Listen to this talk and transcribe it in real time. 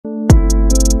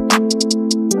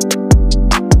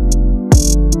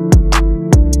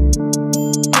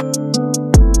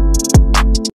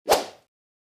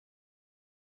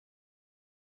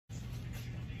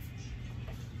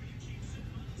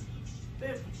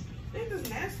Ain't this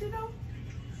nasty though?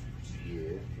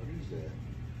 Yeah, what is that?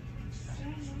 I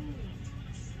don't know.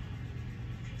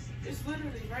 It's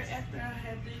literally right after I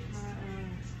had did my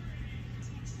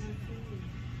food.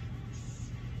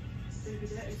 Baby,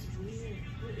 that is weird.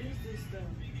 What is this stuff?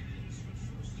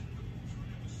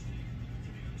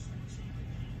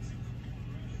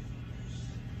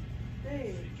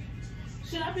 Babe,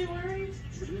 should I be worried?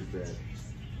 What is that?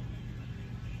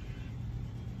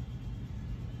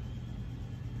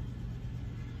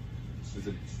 Is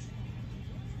it?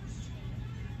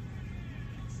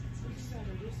 What is that?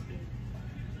 This big?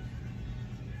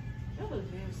 That looks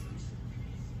nasty.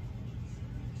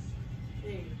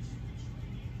 Babe.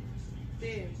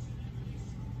 Babe.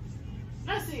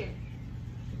 Let's see it.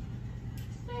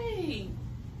 Hey,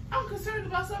 I'm concerned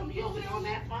about something you over there on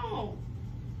that phone.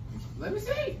 Let me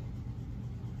see.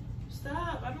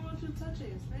 Stop. I don't want you to touch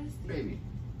it. It's nasty. Baby.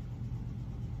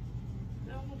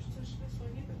 I don't want you to touch this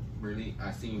one either. Really?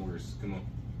 I seen worse. Come on.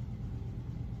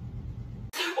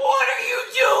 What are you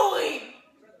doing?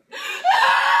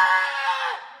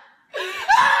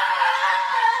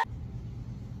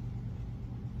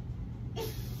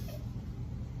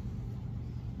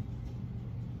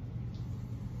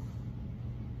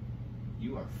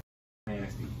 You are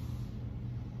nasty.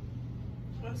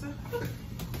 What's up?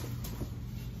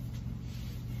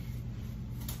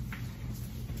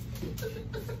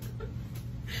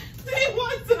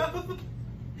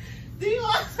 Do you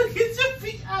want to get your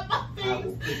feet out my face?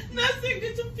 Nothing,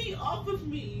 get your feet off of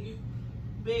me.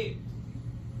 Babe.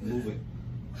 Move it.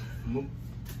 Move.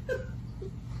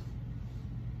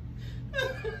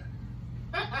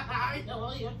 I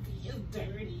know your feet is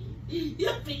dirty.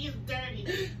 Your feet is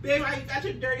dirty. Babe, I got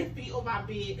your dirty feet on my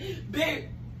bed. Babe,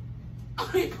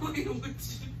 I ain't playing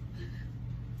with you.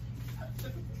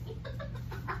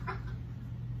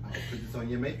 I'll put this on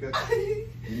your makeup.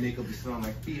 Your makeup be smelling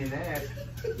like feet and ass.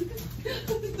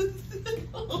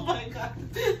 Oh my god.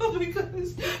 Oh my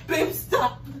gosh. Babe,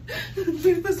 stop.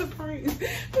 Babe, that's a prank.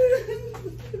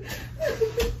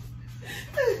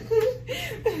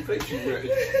 Thank you, Ray.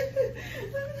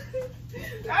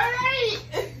 Alright.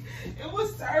 It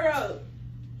was syrup.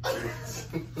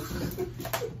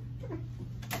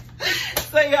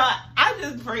 So y'all, I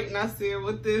just pranked Nasir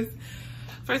with this.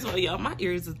 First of all, y'all, my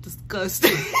ears are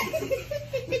disgusting.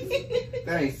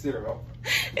 That ain't syrup.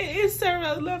 It is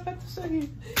syrup. Look, I have to show you.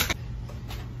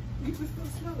 You can still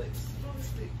smell it. Smell the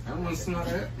stick. I don't want to smell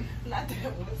that. Not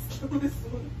that one. Smell this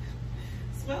one.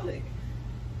 Smell it.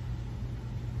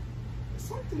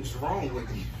 Something's wrong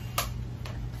with you.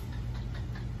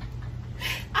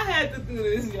 I had to do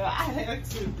this, y'all. I had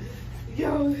to.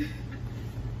 Yo.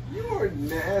 You are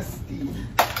nasty.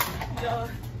 Yo.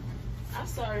 I'm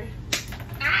sorry.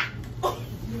 Ah!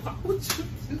 Why would you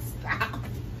just stop?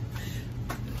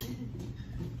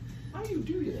 How do you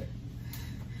do that?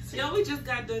 Yo, we just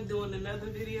got done doing another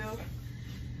video.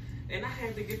 And I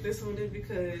had to get this one in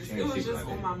because it was just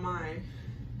on my mind.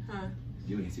 Huh?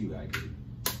 You ain't see what I did.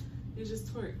 You just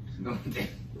twerked. No, You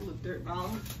little dirt ball.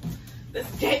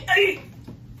 Let's get it.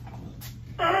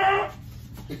 Oh,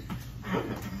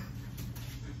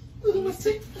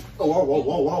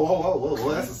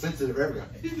 whoa, that's a sensitive area.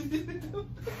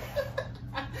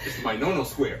 This is my no-no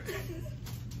square.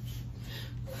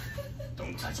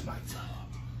 Don't touch my top.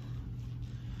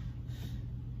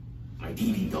 My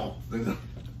dee-dee don't.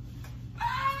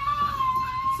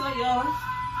 So, y'all.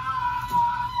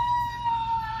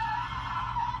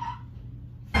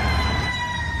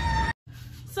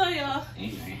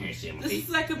 This is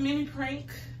like a mini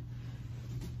prank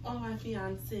on my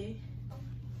fiance.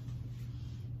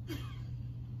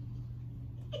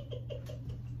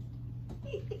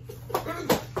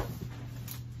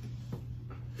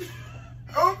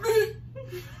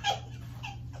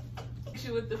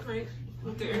 She with the prank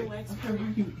with the earwax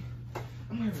prank.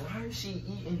 I'm like, why is she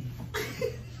eating?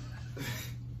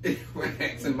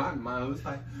 Earwax in my mind was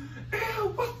like, ew,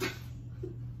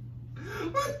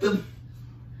 what the?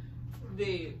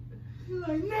 Babe. You're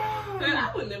like, no.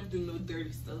 I would never do no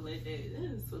dirty stuff like that. That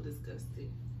is so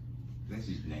disgusting. That's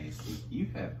just nasty. You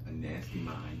have a nasty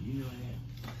mind. You know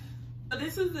that. But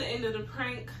this is the end of the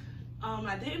prank.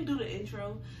 I didn't do the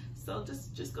intro, so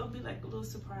just gonna be like a little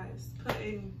surprise.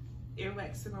 Putting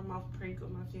earwax in my mouth prank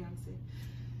with my fiance.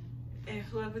 And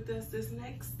whoever does this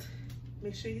next,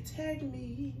 make sure you tag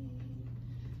me.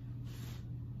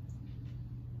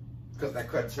 Because that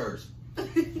cut hurts.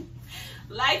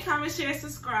 Like, comment, share,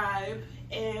 subscribe,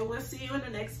 and we'll see you in the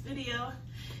next video.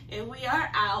 And we are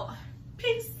out.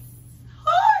 Peace.